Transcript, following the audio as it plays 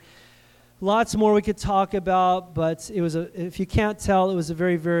Lots more we could talk about, but if you can't tell, it was a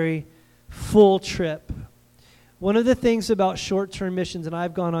very, very full trip. One of the things about short-term missions, and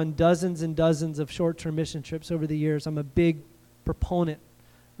I've gone on dozens and dozens of short-term mission trips over the years. I'm a big proponent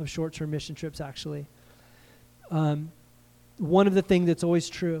of short-term mission trips, actually. One of the things that's always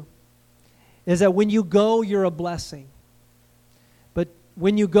true is that when you go, you're a blessing. But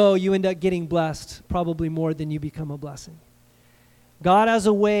when you go, you end up getting blessed probably more than you become a blessing. God has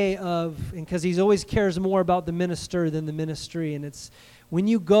a way of, and because He always cares more about the minister than the ministry, and it's when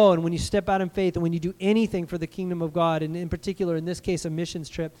you go and when you step out in faith and when you do anything for the kingdom of God, and in particular, in this case, a missions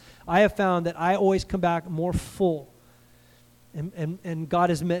trip, I have found that I always come back more full. And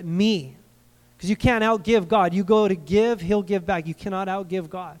God has met me. Because you can't outgive God. You go to give, He'll give back. You cannot outgive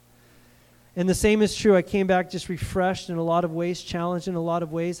God. And the same is true. I came back just refreshed in a lot of ways, challenged in a lot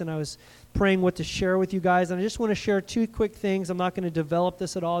of ways, and I was praying what to share with you guys. And I just want to share two quick things. I'm not going to develop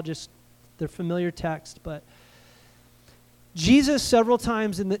this at all, just the familiar text. But Jesus several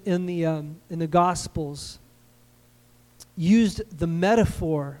times in the Gospels used the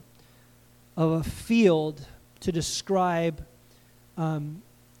metaphor of a field to describe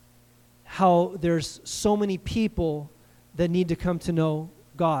how there's so many people that need to come to know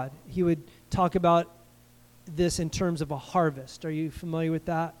God. He would talk about this in terms of a harvest. Are you familiar with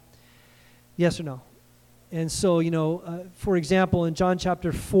that? Yes or no? And so, for example, in John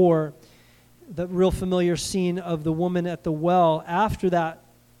chapter 4, the real familiar scene of the woman at the well, after that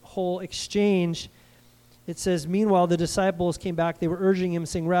whole exchange, it says, meanwhile, the disciples came back. They were urging him,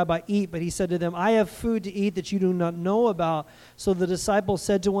 saying, Rabbi, eat. But he said to them, I have food to eat that you do not know about. So the disciples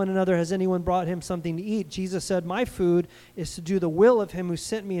said to one another, has anyone brought him something to eat? Jesus said, my food is to do the will of him who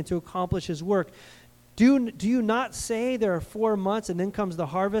sent me and to accomplish his work. Do you not say there are 4 months and then comes the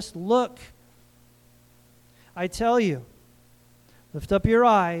harvest? Look, I tell you, lift up your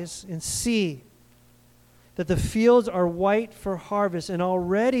eyes and see that the fields are white for harvest, and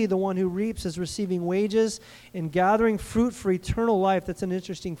already the one who reaps is receiving wages and gathering fruit for eternal life. That's an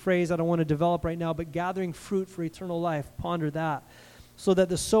interesting phrase I don't want to develop right now, but gathering fruit for eternal life. Ponder that. So that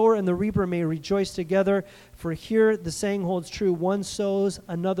the sower and the reaper may rejoice together, for here the saying holds true, one sows,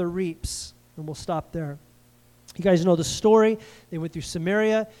 another reaps. And we'll stop there. You guys know the story. They went through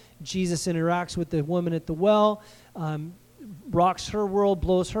Samaria. Jesus interacts with the woman at the well. Rocks her world,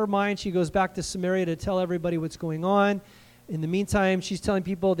 blows her mind. She goes back to Samaria to tell everybody what's going on. In the meantime, she's telling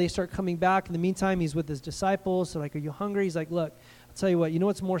people, they start coming back. In the meantime, he's with his disciples. They're like, are you hungry? He's like, look, I'll tell you what, you know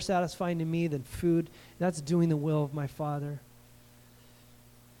what's more satisfying to me than food? That's doing the will of my Father.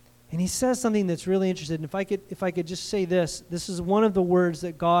 And he says something that's really interesting. If I could just say this is one of the words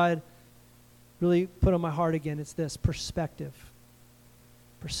that God really put on my heart again. It's this, perspective.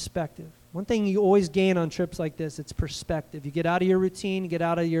 Perspective. One thing you always gain on trips like this, it's perspective. You get out of your routine, you get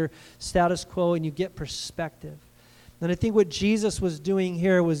out of your status quo, and you get perspective. And I think what Jesus was doing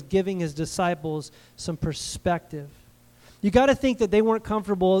here was giving his disciples some perspective. You got to think that they weren't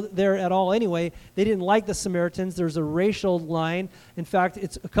comfortable there at all anyway. They didn't like the Samaritans. There's a racial line. In fact,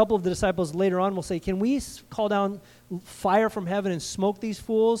 it's a couple of the disciples later on will say, can we call down fire from heaven and smoke these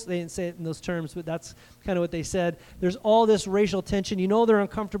fools? They didn't say it in those terms, but that's kind of what they said. There's all this racial tension. You know they're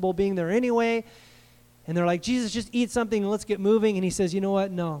uncomfortable being there anyway. And they're like, Jesus, just eat something and let's get moving. And he says, you know what?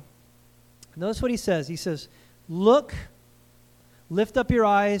 No. Notice what he says. He says, look, lift up your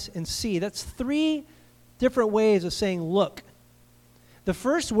eyes and see. That's 3 different ways of saying look. The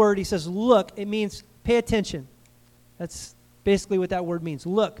first word, he says look, it means pay attention. That's basically what that word means.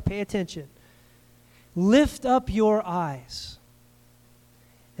 Look, pay attention. Lift up your eyes.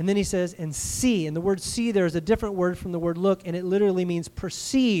 And then he says, and see. And the word see there is a different word from the word look, and it literally means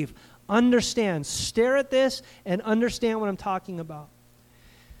perceive, understand. Stare at this and understand what I'm talking about.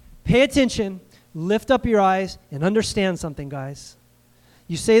 Pay attention, lift up your eyes, and understand something, guys.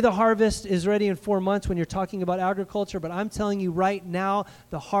 You say the harvest is ready in 4 months when you're talking about agriculture, but I'm telling you right now,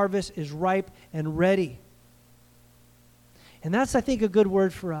 the harvest is ripe and ready. And that's, I think, a good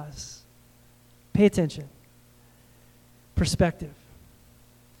word for us. Pay attention. Perspective.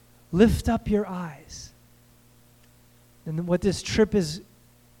 Lift up your eyes. And what this trip has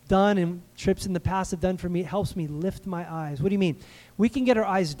done, and trips in the past have done for me, it helps me lift my eyes. What do you mean? We can get our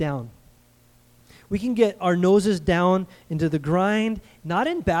eyes down. We can get our noses down into the grind, not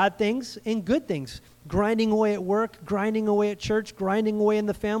in bad things, in good things. Grinding away at work, grinding away at church, grinding away in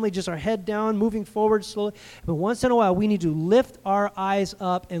the family, just our head down, moving forward slowly. But once in a while, we need to lift our eyes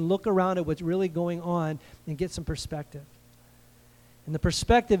up and look around at what's really going on and get some perspective. And the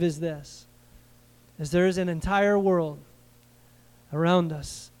perspective is this, is there is an entire world around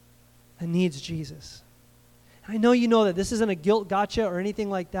us that needs Jesus. I know you know that. This isn't a guilt gotcha or anything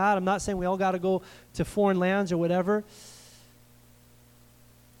like that. I'm not saying we all got to go to foreign lands or whatever.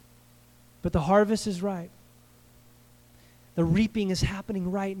 But the harvest is ripe. The reaping is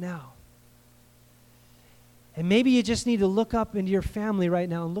happening right now. And maybe you just need to look up into your family right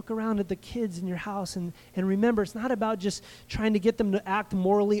now and look around at the kids in your house and remember, it's not about just trying to get them to act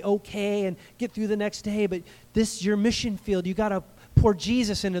morally okay and get through the next day, but this is your mission field. You got to pour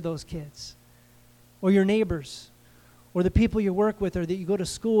Jesus into those kids or your neighbors or the people you work with or that you go to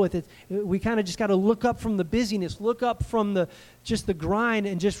school with. We kind of just got to look up from the busyness, look up from the grind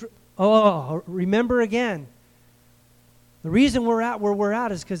and just, remember again. The reason we're at where we're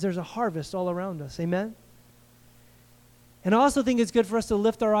at is because there's a harvest all around us. Amen? And I also think it's good for us to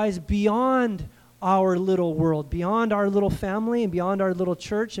lift our eyes beyond our little world, beyond our little family and beyond our little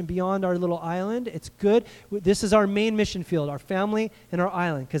church and beyond our little island. It's good. This is our main mission field, our family and our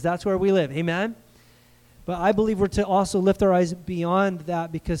island, because that's where we live. Amen? But I believe we're to also lift our eyes beyond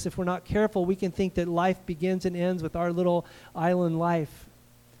that, because if we're not careful, we can think that life begins and ends with our little island life.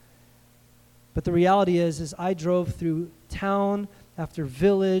 But the reality is I drove through town after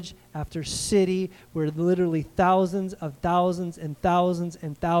village, after city, where literally thousands and thousands and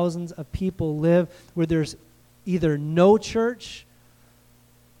thousands of people live, where there's either no church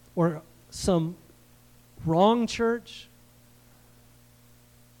or some wrong church.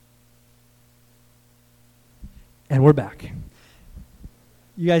 And we're back.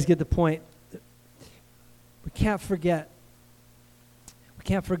 You guys get the point. We can't forget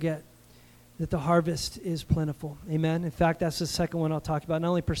that the harvest is plentiful. Amen? In fact, that's the second one I'll talk about. Not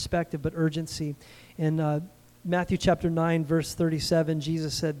only perspective, but urgency. In Matthew chapter 9, verse 37,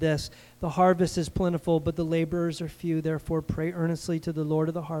 Jesus said this, "The harvest is plentiful, but the laborers are few. Therefore, pray earnestly to the Lord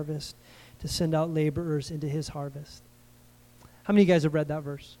of the harvest to send out laborers into his harvest." How many of you guys have read that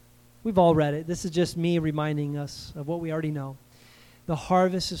verse? We've all read it. This is just me reminding us of what we already know. The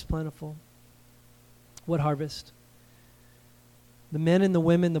harvest is plentiful. What harvest? The men and the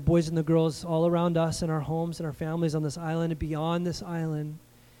women, the boys and the girls all around us in our homes and our families on this island and beyond this island.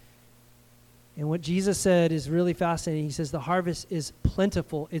 And what Jesus said is really fascinating. He says the harvest is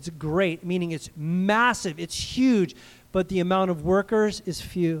plentiful. It's great, meaning it's massive, it's huge, but the amount of workers is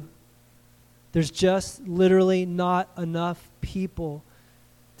few. There's just literally not enough people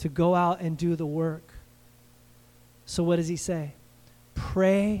to go out and do the work. So what does he say?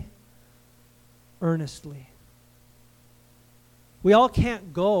 Pray earnestly. We all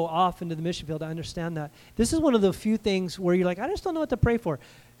can't go off into the mission field. I understand that. This is one of the few things where you're like, I just don't know what to pray for.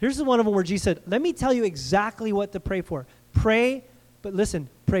 Here's one of them where Jesus said, let me tell you exactly what to pray for. Pray, but listen,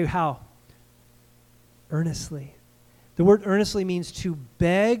 pray how? Earnestly. The word earnestly means to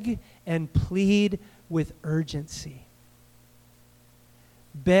beg and plead with urgency.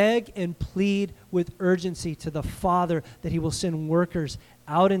 Beg and plead with urgency to the Father that he will send workers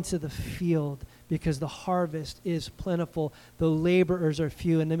out into the field, because the harvest is plentiful. The laborers are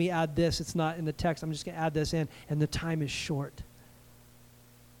few. And let me add this. It's not in the text. I'm just going to add this in. And the time is short.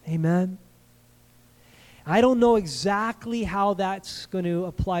 Amen? I don't know exactly how that's going to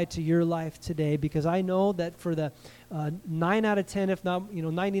apply to your life today, because I know that for the 9 out of 10, if not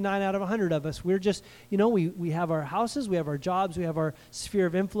 99 out of 100 of us, we're just, we have our houses, we have our jobs, we have our sphere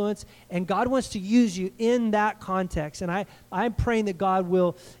of influence, and God wants to use you in that context. And I'm praying that God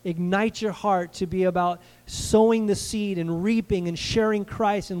will ignite your heart to be about sowing the seed and reaping and sharing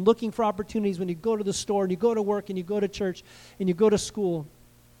Christ and looking for opportunities when you go to the store and you go to work and you go to church and you go to school.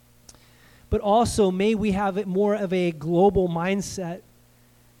 But also, may we have it more of a global mindset.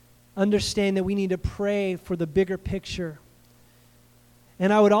 Understand that we need to pray for the bigger picture.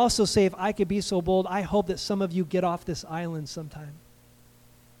 And I would also say, if I could be so bold, I hope that some of you get off this island sometime.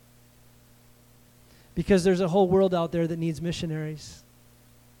 Because there's a whole world out there that needs missionaries.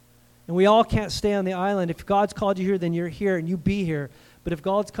 And we all can't stay on the island. If God's called you here, then you're here and you be here. But if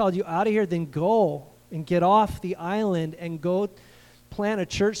God's called you out of here, then go and get off the island and go plant a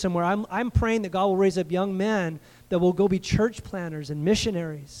church somewhere. I'm praying that God will raise up young men that will go be church planters and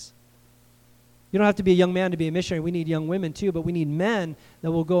missionaries. You don't have to be a young man to be a missionary. We need young women too, but we need men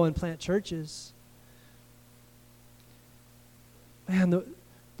that will go and plant churches. Man,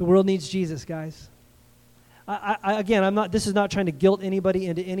 the world needs Jesus, guys. Again, this is not trying to guilt anybody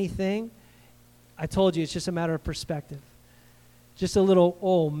into anything. I told you, it's just a matter of perspective. Just a little,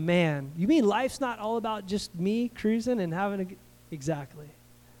 oh man. You mean life's not all about just me cruising and having a... Exactly.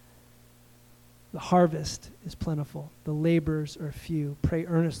 The harvest is plentiful. The laborers are few. Pray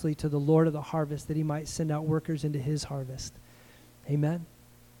earnestly to the Lord of the harvest that he might send out workers into his harvest. Amen.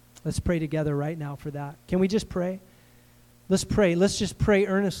 Let's pray together right now for that. Can we just pray? Let's pray. Let's just pray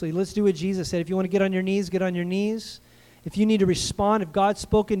earnestly. Let's do what Jesus said. If you want to get on your knees, get on your knees. If you need to respond, if God's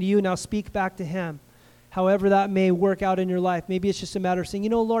spoken to you, now speak back to him. However that may work out in your life. Maybe it's just a matter of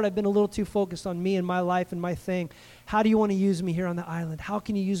saying, Lord, I've been a little too focused on me and my life and my thing. How do you want to use me here on the island? How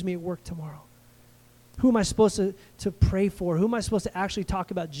can you use me at work tomorrow? Who am I supposed to pray for? Who am I supposed to actually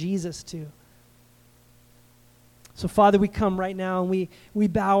talk about Jesus to? So, Father, we come right now and we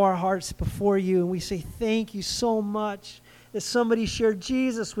bow our hearts before you and we say thank you so much that somebody shared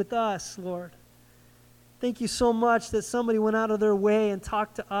Jesus with us, Lord. Thank you so much that somebody went out of their way and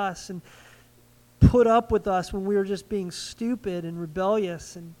talked to us and put up with us when we were just being stupid and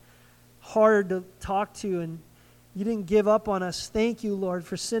rebellious and hard to talk to, and you didn't give up on us. Thank you, Lord,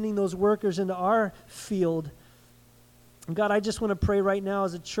 for sending those workers into our field. And God, I just want to pray right now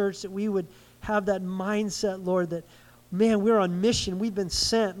as a church that we would have that mindset, Lord, that, man, we're on mission. We've been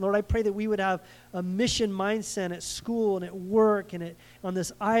sent. Lord, I pray that we would have a mission mindset at school and at work and on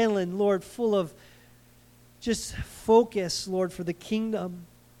this island, Lord, full of just focus, Lord, for the kingdom.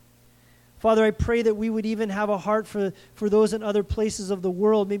 Father, I pray that we would even have a heart for those in other places of the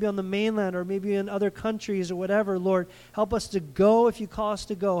world, maybe on the mainland or maybe in other countries or whatever. Lord, help us to go if you call us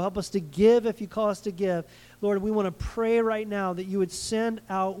to go. Help us to give if you call us to give. Lord, we want to pray right now that you would send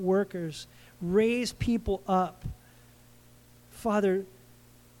out workers, raise people up. Father,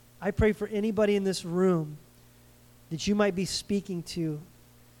 I pray for anybody in this room that you might be speaking to,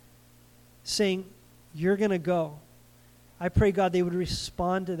 saying, you're going to go. I pray, God, they would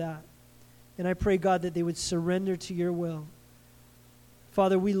respond to that. And I pray, God, that they would surrender to your will.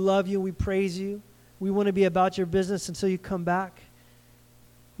 Father, we love you. We praise you. We want to be about your business until you come back.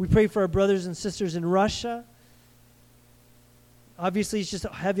 We pray for our brothers and sisters in Russia. Obviously, it's just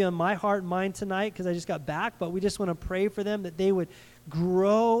heavy on my heart and mind tonight because I just got back, but we just want to pray for them that they would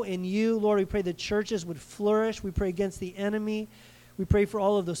grow in you. Lord, we pray the churches would flourish. We pray against the enemy. We pray for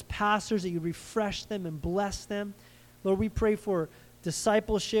all of those pastors that you refresh them and bless them. Lord, we pray for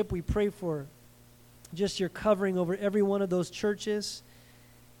discipleship. We pray for just your covering over every one of those churches.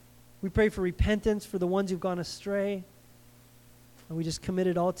 We pray for repentance for the ones who've gone astray. And we just commit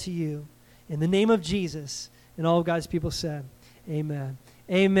it all to you. In the name of Jesus, and all of God's people said, amen.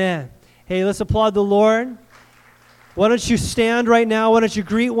 Amen. Hey, let's applaud the Lord. Why don't you stand right now? Why don't you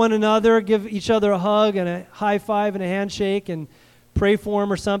greet one another, give each other a hug and a high five and a handshake and pray for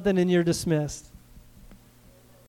them or something, and you're dismissed.